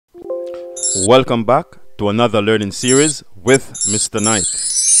Welcome back to another learning series with Mr. Knight.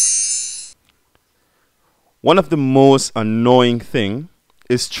 One of the most annoying thing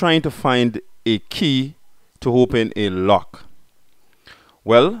is trying to find a key to open a lock.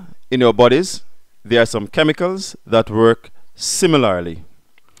 Well, in your bodies, there are some chemicals that work similarly,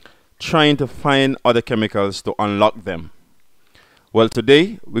 trying to find other chemicals to unlock them. Well,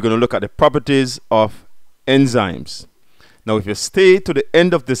 today we're going to look at the properties of enzymes. Now, if you stay to the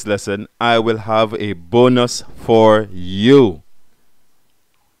end of this lesson, I will have a bonus for you.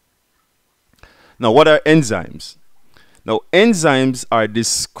 Now, what are enzymes? Now, enzymes are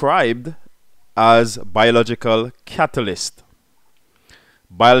described as biological catalysts.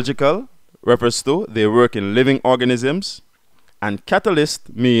 Biological refers to they work in living organisms, and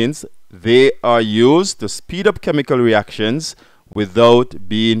catalyst means they are used to speed up chemical reactions without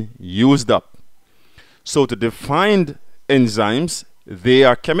being used up. So to define enzymes, they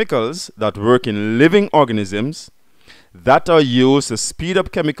are chemicals that work in living organisms that are used to speed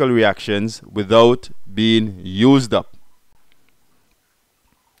up chemical reactions without being used up.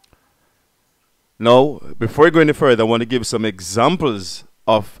 Now, before I go any further, I want to give some examples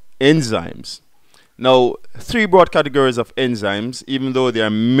of enzymes. Now, three broad categories of enzymes, even though there are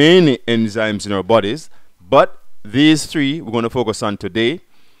many enzymes in our bodies, but these three we're going to focus on today.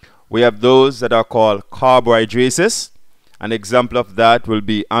 We have those that are called carbohydrates. An example of that will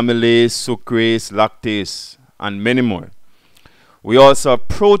be amylase, sucrase, lactase, and many more. We also have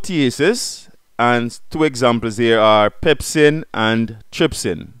proteases, and two examples here are pepsin and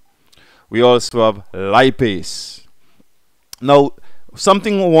trypsin. We also have lipase. Now,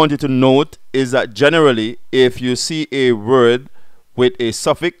 something I want you to note is that generally, if you see a word with a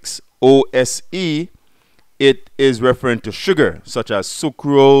suffix OSE, it is referring to sugar, such as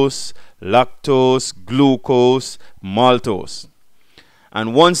sucrose, lactose, glucose, maltose.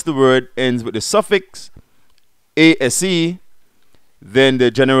 And once the word ends with the suffix ASE, then there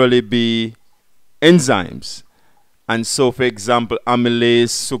generally be enzymes. And so, for example,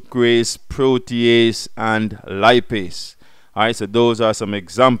 amylase, sucrase, protease, and lipase. All right, so those are some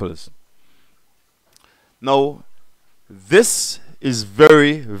examples. Now, this is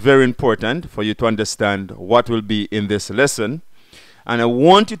very, very important for you to understand what will be in this lesson. And I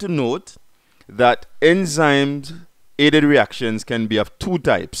want you to note that enzyme-aided reactions can be of two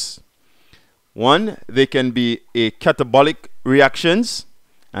types. One, they can be a catabolic reactions,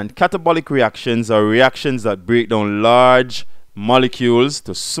 and catabolic reactions are reactions that break down large molecules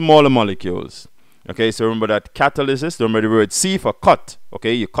to smaller molecules. Okay, so remember that catalysis, remember the word C for cut.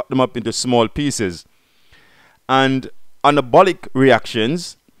 Okay, you cut them up into small pieces. And anabolic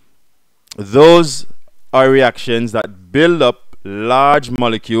reactions, those are reactions that build up large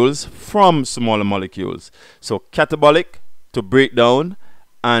molecules from smaller molecules. So catabolic to break down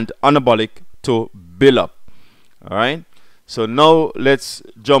and anabolic to build up. All right, so now let's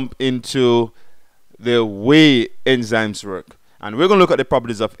jump into the way enzymes work, and we're going to look at the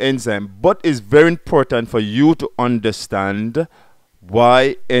properties of enzyme, but it's very important for you to understand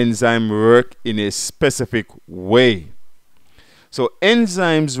why enzymes work in a specific way. So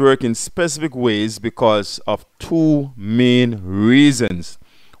enzymes work in specific ways because of two main reasons.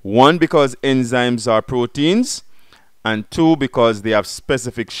 One, because enzymes are proteins, and two, because they have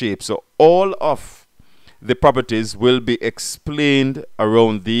specific shapes. So all of the properties will be explained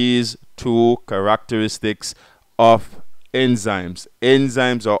around these two characteristics of enzymes.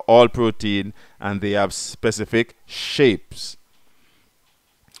 Enzymes are all protein and they have specific shapes.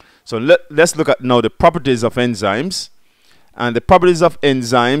 So let's look at now the properties of enzymes. And the properties of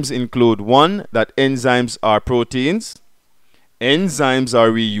enzymes include one, that enzymes are proteins, enzymes are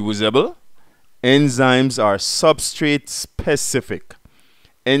reusable, enzymes are substrate specific,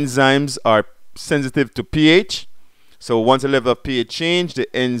 enzymes are sensitive to pH. So once the level of pH change, the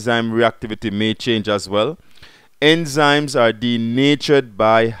enzyme reactivity may change as well. Enzymes are denatured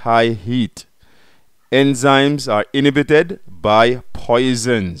by high heat. Enzymes are inhibited by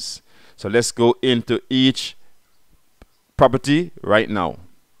poisons. So let's go into each property right now.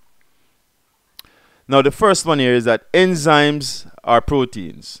 Now, the first one here is that enzymes are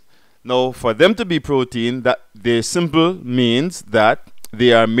proteins. Now, for them to be protein, that the simple means that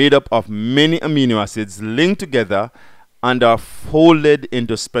they are made up of many amino acids linked together and are folded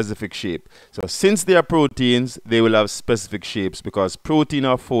into specific shape. So since they are proteins, they will have specific shapes because protein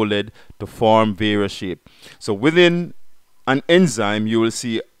are folded to form various shapes. So within an enzyme, you will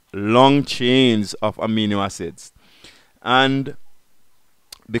see long chains of amino acids. And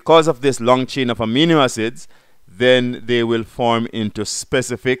because of this long chain of amino acids, then they will form into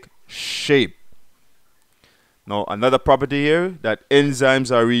specific shape. Now, another property here, that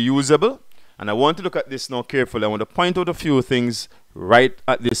enzymes are reusable. And I want to look at this now carefully. I want to point out a few things right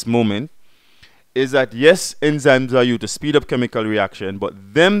at this moment. Is that yes, enzymes are used to speed up chemical reaction,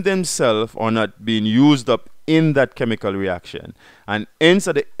 but them themselves are not being used up in that chemical reaction. And hence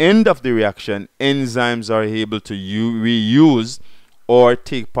at the end of the reaction, enzymes are able to reuse or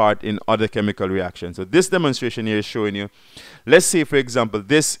take part in other chemical reactions. So this demonstration here is showing you, let's say for example,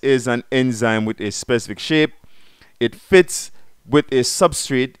 this is an enzyme with a specific shape. It fits with a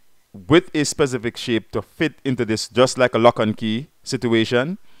substrate with a specific shape to fit into this, just like a lock and key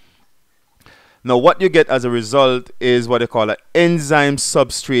situation. Now what you get as a result is what they call an enzyme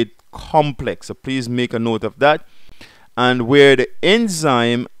substrate complex. So please make a note of that. And where the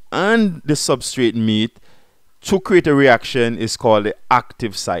enzyme and the substrate meet to create a reaction is called the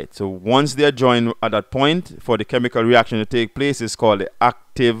active site. So once they are joined at that point for the chemical reaction to take place, is called the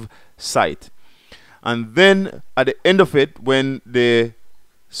active site. And then at the end of it, when the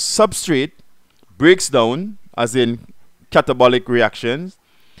substrate breaks down, as in catabolic reactions,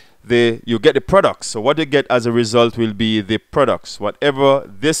 you get the products. So what you get as a result will be the products. Whatever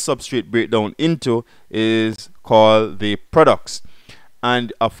this substrate break down into is called the products.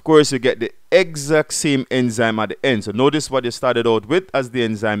 And of course you get the exact same enzyme at the end. So notice what you started out with as the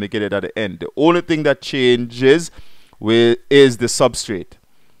enzyme, you get it at the end. The only thing that changes is the substrate.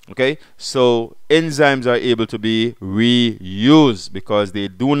 Okay, so enzymes are able to be reused because they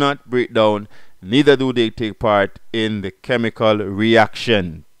do not break down, neither do they take part in the chemical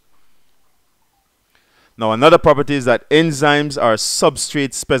reaction. Now another property is that enzymes are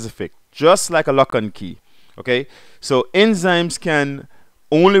substrate specific, just like a lock and key. Okay, so enzymes can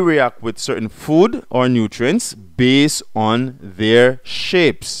only react with certain food or nutrients based on their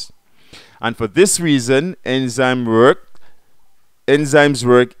shapes. And for this reason, enzymes work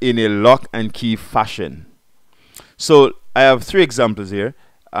in a lock and key fashion. So I have 3 examples here,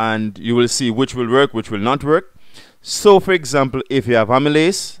 and you will see which will work, which will not work. So for example, if you have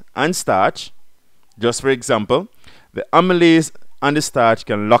amylase and starch, just for example, the amylase and the starch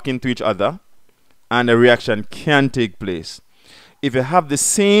can lock into each other and a reaction can take place. If you have the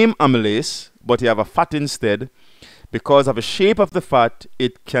same amylase but you have a fat instead, because of the shape of the fat,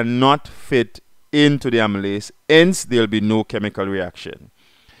 it cannot fit into the amylase, hence there will be no chemical reaction.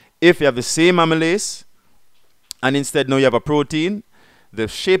 If you have the same amylase and instead now you have a protein, the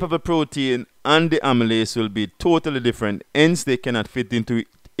shape of the protein and the amylase will be totally different, hence they cannot fit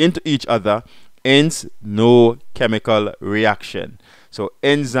into each other, hence no chemical reaction. So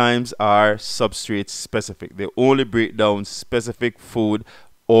enzymes are substrate specific. They only break down specific food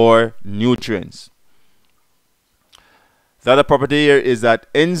or nutrients. The other property here is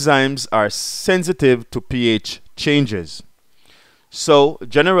that enzymes are sensitive to pH changes. So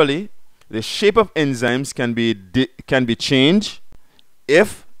generally, the shape of enzymes can be changed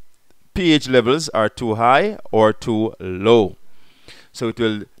if pH levels are too high or too low. So it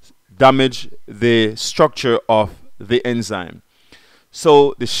will damage the structure of the enzyme.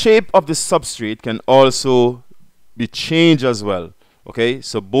 So the shape of the substrate can also be changed as well. Okay,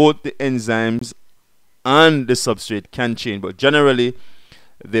 so both the enzymes and the substrate can change, but generally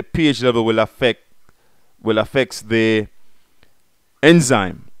the pH level will affect the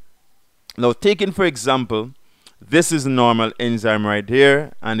enzyme. Now taking for example, this is a normal enzyme right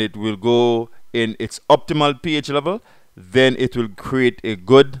here, and it will go in its optimal pH level, then it will create a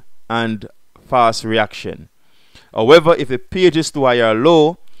good and fast reaction. However, if the pH is too high or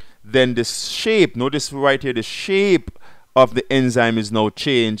low, then the shape, notice right here, the shape of the enzyme is now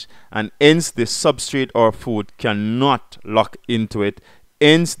changed, and hence the substrate or food cannot lock into it,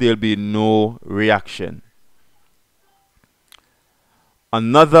 hence there will be no reaction.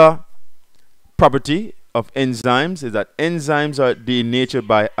 Another property of enzymes is that enzymes are denatured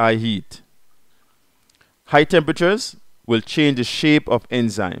by high heat. High temperatures will change the shape of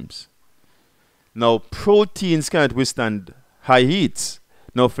enzymes. Now proteins cannot withstand high heats.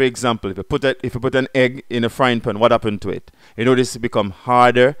 Now for example, if you put an egg in a frying pan, what happened to it? You notice it become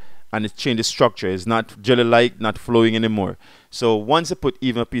harder and it changes structure. It's not jelly-like, not flowing anymore. So once you put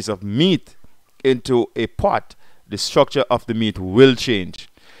even a piece of meat into a pot, the structure of the meat will change.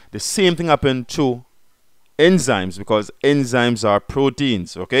 The same thing happened to enzymes, because enzymes are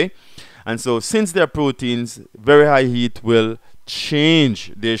proteins, okay? And so since they're proteins, very high heat will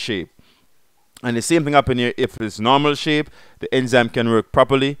change their shape. And the same thing happen here. If it's normal shape, the enzyme can work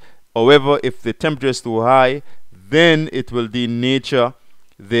properly. However, if the temperature is too high, then it will denature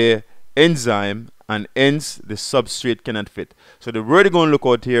the enzyme, and hence the substrate cannot fit. So the word you're going to look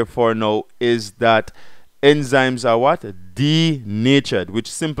out here for now is that enzymes are what? Denatured,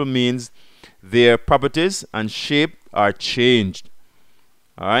 which simply means their properties and shape are changed.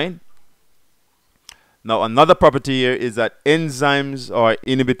 Alright? Now, another property here is that enzymes are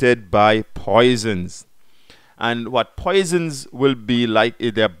inhibited by poisons. And what poisons will be like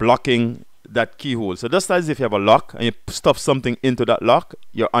is they're blocking that keyhole. So just as if you have a lock and you stuff something into that lock,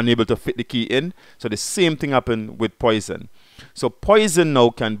 you're unable to fit the key in. So the same thing happens with poison. So poison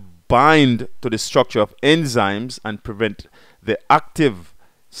now can bind to the structure of enzymes and prevent the active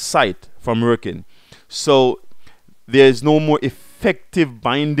site from working. So there is no more effective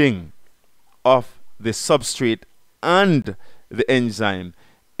binding of the substrate and the enzyme.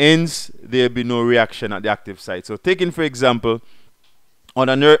 Hence, there will be no reaction at the active site. So taking, for example,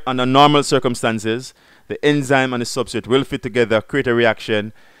 under normal circumstances, the enzyme and the substrate will fit together, create a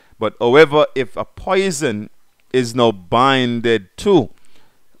reaction. But however, if a poison is now binded to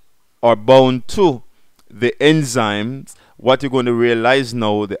or bound to the enzymes, what you're going to realize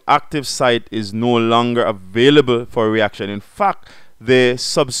now, the active site is no longer available for a reaction. In fact, the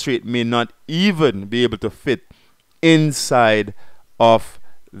substrate may not even be able to fit inside of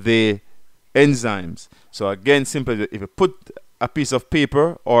the enzymes. So again, simply, if you put a piece of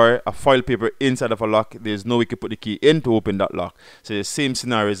paper or a foil paper inside of a lock, there's no way you can put the key in to open that lock. So the same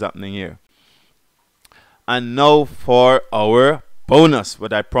scenario is happening here. And now for our bonus,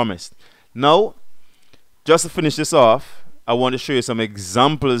 what I promised. Now, just to finish this off, I want to show you some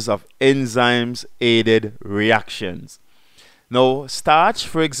examples of enzymes-aided reactions. Now, starch,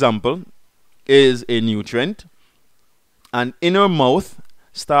 for example, is a nutrient. And in our mouth,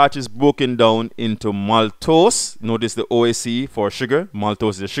 starch is broken down into maltose. Notice the OAC for sugar.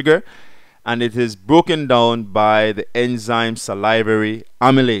 Maltose is sugar. And it is broken down by the enzyme salivary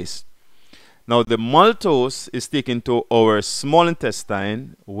amylase. Now, the maltose is taken to our small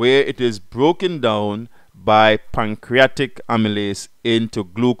intestine, where it is broken down by pancreatic amylase into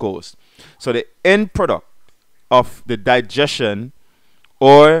glucose. So the end product of the digestion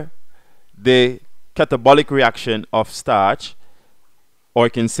or the catabolic reaction of starch, or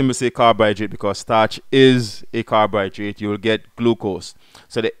you can simply say carbohydrate because starch is a carbohydrate, you will get glucose.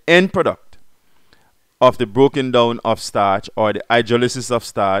 So the end product of the broken down of starch, or the hydrolysis of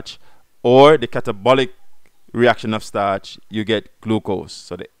starch, or the catabolic reaction of starch, you get glucose.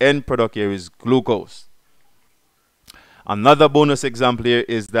 So the end product here is glucose. Another bonus example here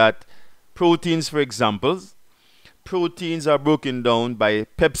is that proteins, for example, proteins are broken down by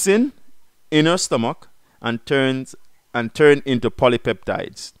pepsin in our stomach and turn into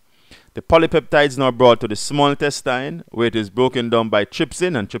polypeptides. The polypeptides now brought to the small intestine, where it is broken down by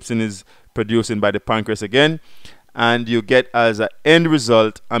trypsin, and trypsin is produced by the pancreas again, and you get as an end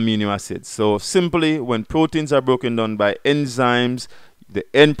result amino acids. So simply, when proteins are broken down by enzymes, the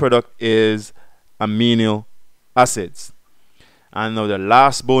end product is amino acids. And now the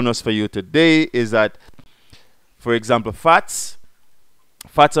last bonus for you today is that, for example, fats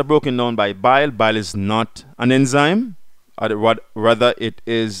are broken down by bile. Bile is not an enzyme, rather it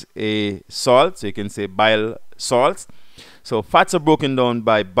is a salt, so you can say bile salts. So fats are broken down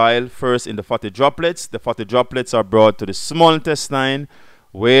by bile first in the fatty droplets. The fatty droplets are brought to the small intestine,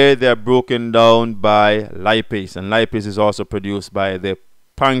 where they are broken down by lipase, and lipase is also produced by the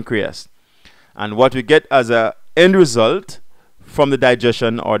pancreas. And what we get as an end result from the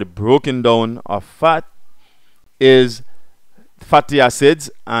digestion or the broken down of fat is fatty acids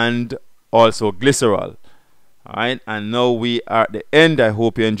and also glycerol. Alright, and now we are at the end. I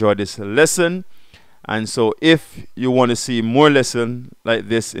hope you enjoyed this lesson. And so if you want to see more lessons like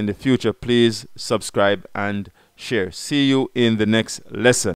this in the future, please subscribe and share. See you in the next lesson.